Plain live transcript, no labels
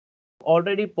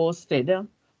already posted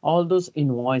all those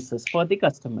invoices for the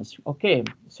customers. Okay,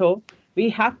 so we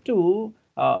have to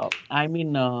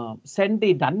send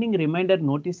the dunning reminder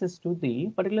notices to the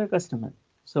particular customer.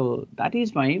 So that is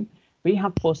why we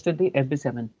have posted the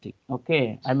FB70. Okay,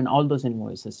 all those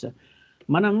invoices.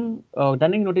 మనం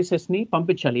dunning notices ని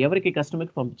పంపించాలి, ఎవరికి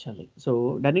కస్టమర్కి పంపించాలి. So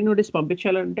dunning notice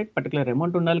పంపించాలంటే particular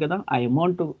amount ఉండాలి కదా, ఆ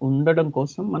అమౌంట్ ఉండడం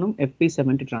కోసం మనం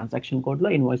FP70 ట్రాన్సాక్షన్ కోడ్ లో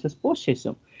ఇన్వాయిసెస్ పోస్ట్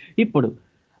చేసాం. ఇప్పుడు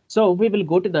so we will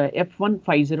go to the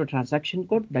F150 transaction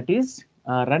code, that is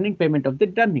running payment of the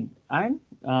dunning and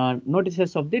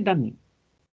notices of the dunning.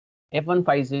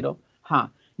 F150,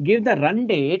 give the run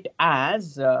date as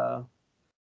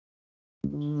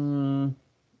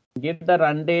give the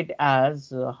run date as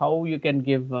how you can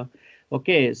give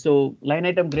okay, so line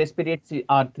item grace periods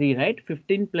are 3, right?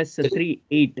 15 plus 3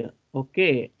 8,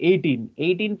 okay,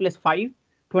 18 plus 5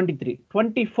 23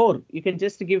 24. You can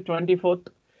just give 24th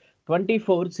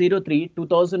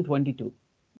 24/03/2022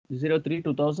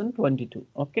 03/2022.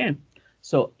 Okay,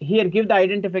 so here give the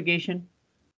identification,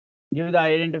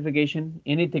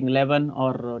 anything 11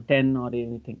 or 10 or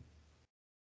anything.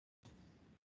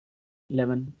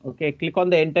 11. Okay, click on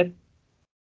the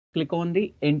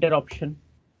enter, option.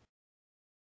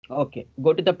 Okay, go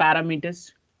to the parameters,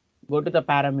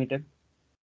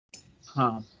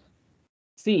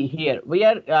 see here we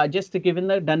are just given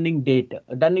the dunning date.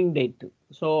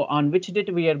 So on which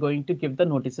date we are going to give the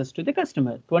notices to the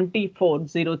customer?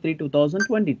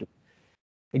 24/03/2022.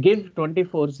 Give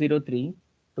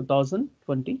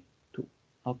 24/03/2022.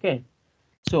 okay,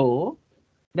 so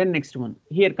then next one,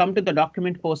 here come to the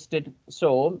document posted.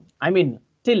 So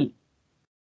till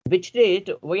which date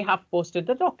we have posted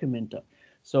the document.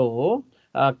 So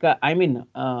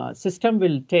system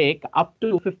will take up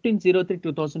to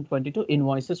 15/03/2022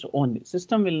 invoices only.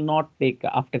 System will not take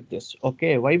after this.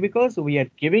 Okay, why? Because we are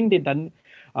giving the done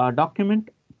document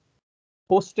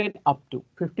posted up to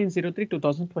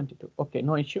 15/03/2022. okay,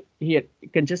 no issue. Here you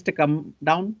can just come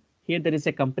down. Here there is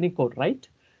a company code, right?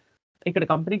 ఇక్కడ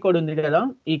company code ఉంది కదా,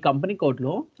 ఈ company code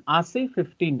లో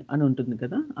RC15 అని ఉంటుంది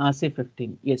కదా,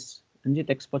 RC15. Yes,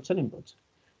 Ranjith exports and imports.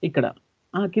 ఇక్కడ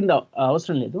కింద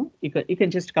అవసరం లేదు. ఇక్కడ you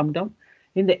can just come down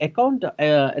in the account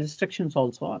restrictions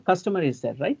also. Customer is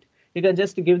there, right? You can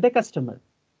just give the customer.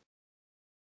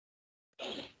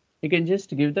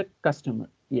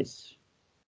 Yes,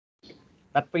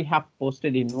 that we have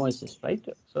posted invoices, right?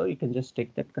 So you can just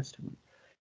take that customer.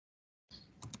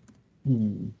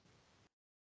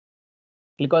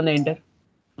 Click on the enter.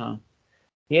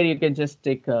 Here you can just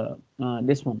take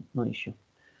this one, no issue.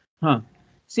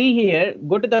 See here,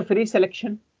 go to the free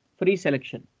selection.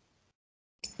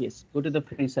 Yes, go to the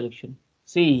free selection.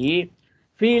 See,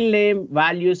 field name,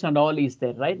 values and all is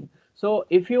there, right? So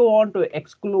if you want to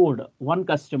exclude one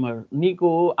customer, నీకు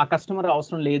ఆ customer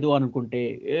అవసరం లేదు అనుకుంటే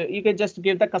you can just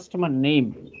give the customer name.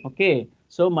 Okay,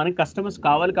 so మనకి customers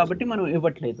కావాలి కాబట్టి మనం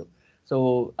ఇవ్వట్లేదు. So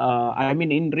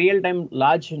in real time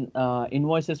large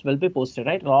invoices will be posted,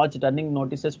 right? Large dunning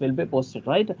notices will be posted,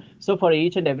 right? So for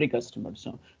each and every customer.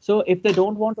 So if they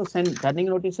don't want to send dunning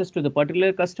notices to the particular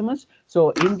customers, so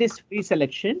in this free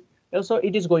selection, so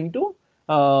it is going to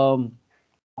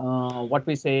what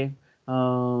we say,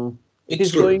 it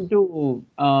is going to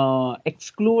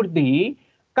exclude the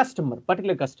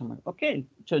particular customer. Okay,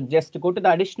 so just go to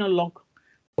the additional log.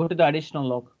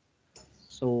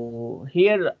 So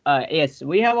here, yes,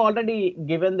 we have already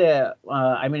given the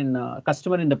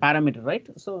customer in the parameter, right?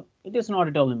 So it is not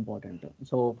at all important.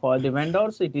 So for the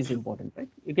vendors, it is important,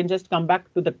 right? You can just come back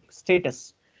to the status.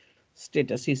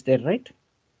 Status is there, right?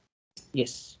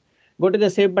 Yes. Go to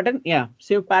the save button. Yeah,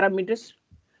 save parameters.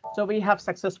 So we have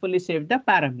successfully saved the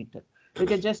parameter. You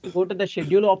can just go to the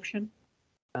schedule option.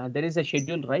 There is a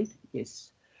schedule, right? Yes.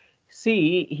 See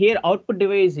here, output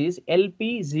device is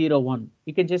LP01.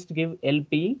 You can just give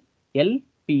LP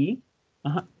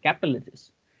capital letters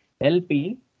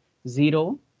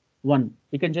LP01.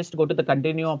 You can just go to the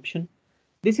continue option.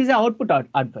 This is an output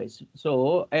advice. So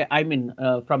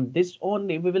from this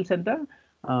only we will send the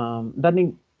dunning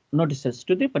notices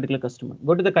to the particular customer.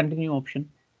 Go to the continue option.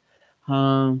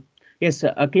 Yes,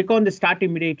 click on the start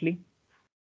immediately.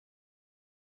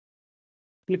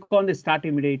 Click on the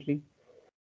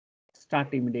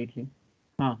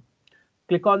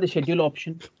schedule option.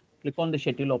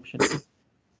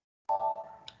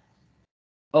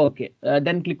 Okay,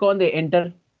 then click on the enter.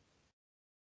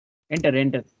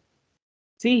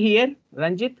 See here,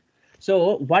 Ranjit. So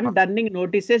one dunning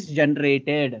notice is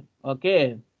generated. Okay,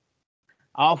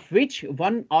 of which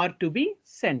one are to be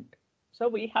sent. So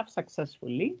we have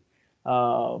successfully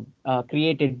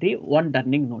created the one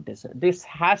dunning notice. This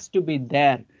has to be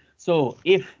there. So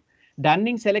if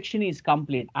dunning selection is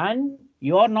complete and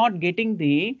you are not getting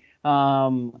the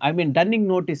dunning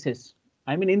notices,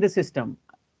 in the system.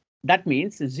 That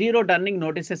means 0 dunning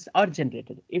notices are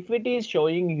generated. If it is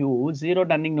showing you 0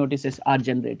 dunning notices are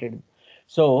generated,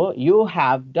 so you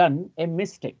have done a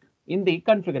mistake in the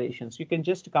configurations. You can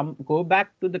just go back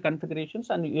to the configurations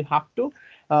and you have to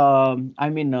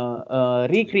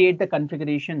recreate the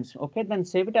configurations. Okay, then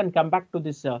save it and come back to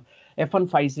this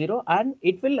F150 and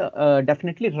it will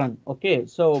definitely run. Okay,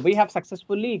 so we have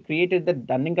successfully created the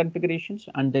dunning configurations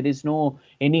and there is no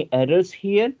any errors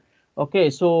here. Okay,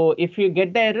 so if you get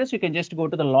the errors, you can just go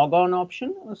to the log on option.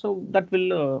 So that will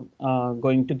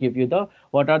going to give you the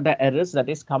what are the errors that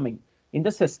is coming in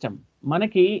the system.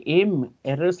 మనకి ఏం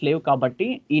errors లేవు కాబట్టి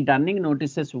ఈ dunning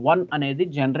notices 1 అనేది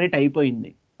generate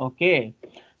అయిపోయింది. Okay,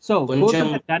 so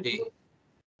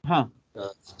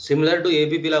similar to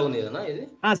APP లాగా ఉంది కదా ఇది.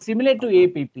 Similar to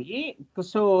APP.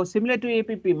 So similar to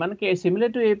APP మనకి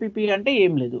సిమిలర్ టు ఏపీపీ అంటే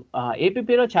ఏం లేదు.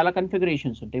 ఏపీపీలో చాలా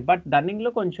కన్ఫిగరేషన్స్ ఉంటాయి బట్ డన్నింగ్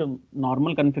లో కొంచెం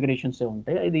నార్మల్ కన్ఫిగరేషన్స్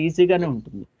ఉంటాయి. ఇది ఈజీగానే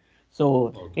ఉంటుంది. సో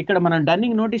ఇక్కడ మనం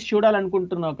డన్నింగ్ నోటీస్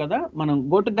చూడాలనుకుంటున్నాం కదా, మనం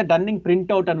go to the dunning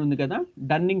printout అని ఉంది కదా,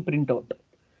 dunning printout.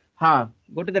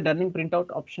 Go to the dunning printout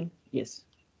option. Yes.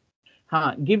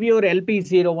 Give your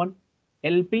LP01.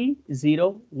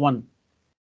 LP01.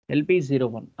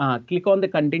 LP01. Click on the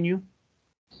continue.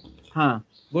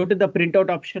 Go to the printout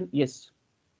option. Yes.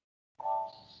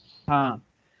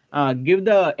 Give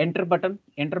the enter button.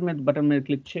 Enter button మీద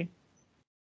click చేయి.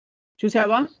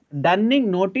 చూసావా dunning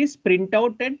notice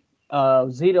printout and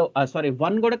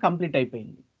 1 కూడా complete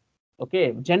అయిపోయింది. Okay,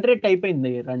 generate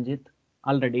అయిపోయింది Ranjith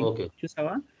already.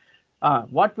 చూసావా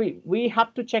what we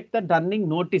have to check the dunning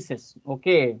notices.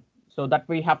 Okay, so that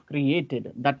we have created,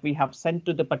 that we have sent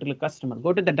to the particular customer.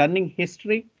 Go to the dunning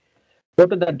history. Go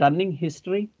to the dunning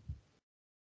history.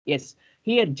 Yes,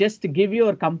 here just give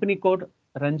your company code.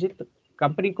 Ranjit,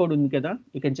 company code undi kada,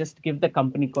 you can just give the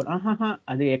company code.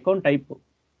 Adi account type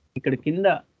ikkada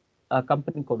kinda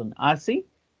company code undi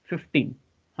RC15.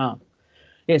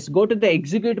 Yes, go to the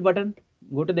execute button.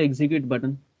 Go to the execute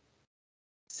button.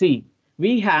 See,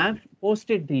 we have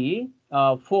posted the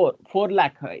 4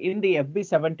 lakh in the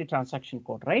FB70 transaction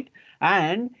code, right?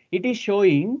 And it is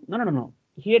showing no.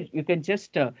 Here you can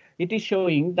just it is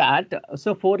showing that so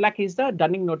 4 lakh is the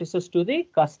dunning notices to the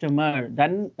customer.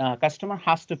 Then customer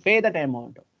has to pay that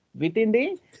amount within the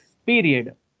period.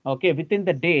 Okay, within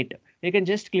the date. You can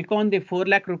just click on the 4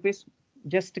 lakh rupees.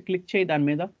 Just click cheyi dan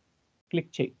meeda. Click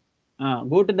cheyi.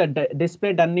 Go to the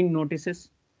display dunning notices.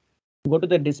 Go to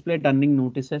the display dunning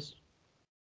notices.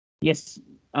 Yes,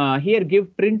 here give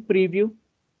print preview.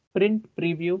 Print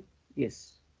preview. Yes,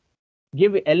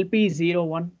 give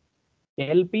LP01.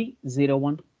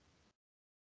 LP01.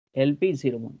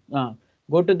 LP01.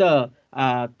 Go to the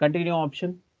continue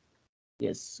option.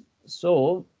 Yes, so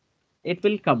it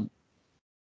will come.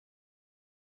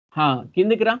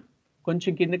 కిందికి రా,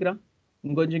 కొంచెం కిందికి రా,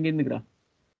 ఇంకొంచెం కిందికి రా,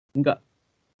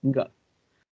 ఇంకా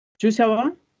చూసావా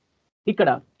ఇక్కడ.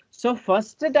 సో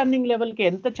ఫస్ట్ టర్నింగ్ లెవెల్ కి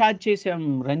ఎంత ఛార్జ్ చేసాం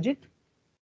రంజిత్?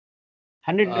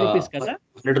 100 రూపీస్ కదా.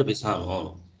 100 రూపీస్.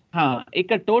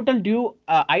 ఇక్కడ total due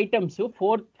items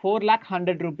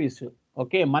 4,100 rupees.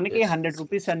 Okay, మనకి 100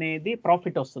 రూపీస్ అనేది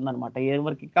ప్రాఫిట్ వస్తుంది అనమాట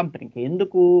ఎవరికి, కంపెనీకి.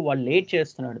 ఎందుకు? వాళ్ళు లేట్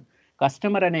చేస్తున్నాడు,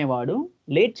 కస్టమర్ అనేవాడు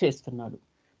లేట్ చేస్తున్నాడు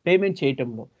పేమెంట్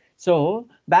చేయటంలో. So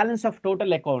balance of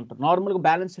total account, నార్మల్గా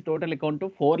బ్యాలెన్స్ టోటల్ అకౌంట్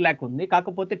 4 lakh ఉంది,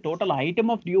 కాకపోతే టోటల్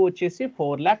ఐటమ్ ఆఫ్ డ్యూ వచ్చేసి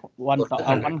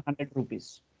 4,100 రూపీస్.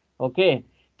 ఓకే,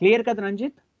 క్లియర్ కదా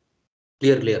రంజిత్?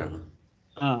 క్లియర్ అన్న.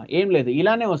 ఏం లేదు,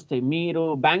 ఇలానే వస్తాయి. మీరు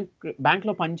బ్యాంక్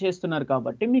లో పని చేస్తున్నారు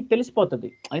కాబట్టి మీకు తెలిసిపోతుంది.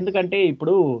 ఎందుకంటే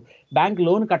ఇప్పుడు బ్యాంక్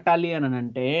లోన్ కట్టాలి అని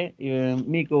అంటే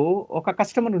మీకు ఒక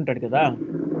కస్టమర్ ఉంటాడు కదా,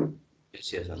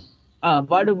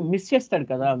 వాడు మిస్ చేస్తాడు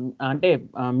కదా. అంటే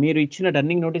మీరు ఇచ్చిన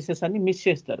రన్నింగ్ నోటీసెస్ అన్ని మిస్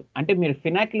చేస్తారు. అంటే మీరు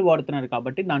ఫినాకిల్ వాడుతున్నారు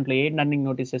కాబట్టి దాంట్లో ఏ రన్నింగ్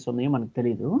నోటీసెస్ ఉన్నాయో మనకు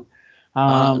తెలియదు.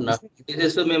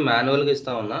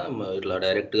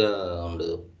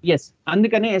 ఎస్,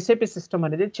 అందుకని ఎస్ఏపీ సిస్టమ్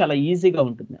అనేది చాలా ఈజీగా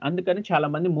ఉంటుంది. అందుకని చాలా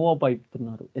మంది మూవ్ అప్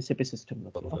అవుతున్నారు ఎస్ఏపీ సిస్టమ్ లో.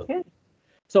 Okay,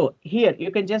 so here you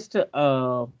can just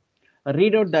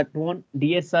read out that one.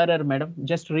 Dear sir or madam,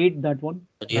 just read that one.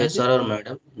 Dear sir or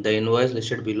madam, the invoice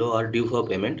listed below are due for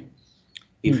payment.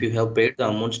 If you have paid the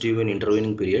amounts due in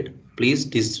intervening period, please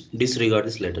disregard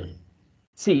this letter.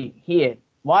 See here,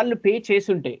 వాళ్ళు pay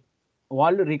చేసుంటే,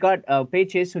 వాళ్ళు record pay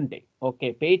చేసుంటే, okay,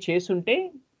 pay చేసుంటే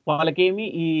వాళ్ళకేమి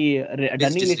ఈ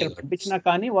running letter పంపించినా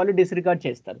కానీ వాళ్ళు disregard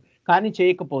చేస్తారు. కానీ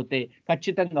చేయకపోతే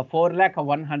ఖచ్చితంగా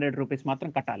 4,100 రూపీస్ మాత్రం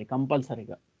కట్టాలి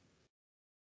కంపల్సరీగా.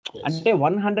 అంటే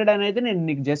 100 అనేది నేను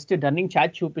నీకు జస్ట్ రన్నింగ్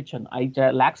ఛార్జ్ చూపించాను, 5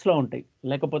 lakhs లో ఉంటాయి,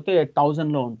 లేకపోతే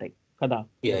 1000 లో ఉంటాయి కదా.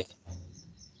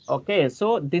 Okay,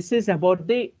 so this is about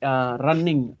the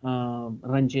running,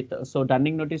 Ranjit. So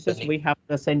dunning notices we have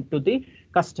to send to the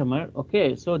customer.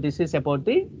 Okay, so this is about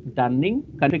the dunning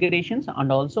configurations and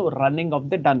also running of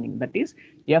the dunning, that is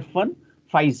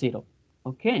F150.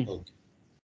 Okay.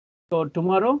 So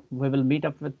tomorrow we will meet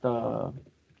up with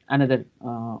another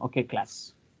okay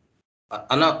class.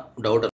 Anna, doubt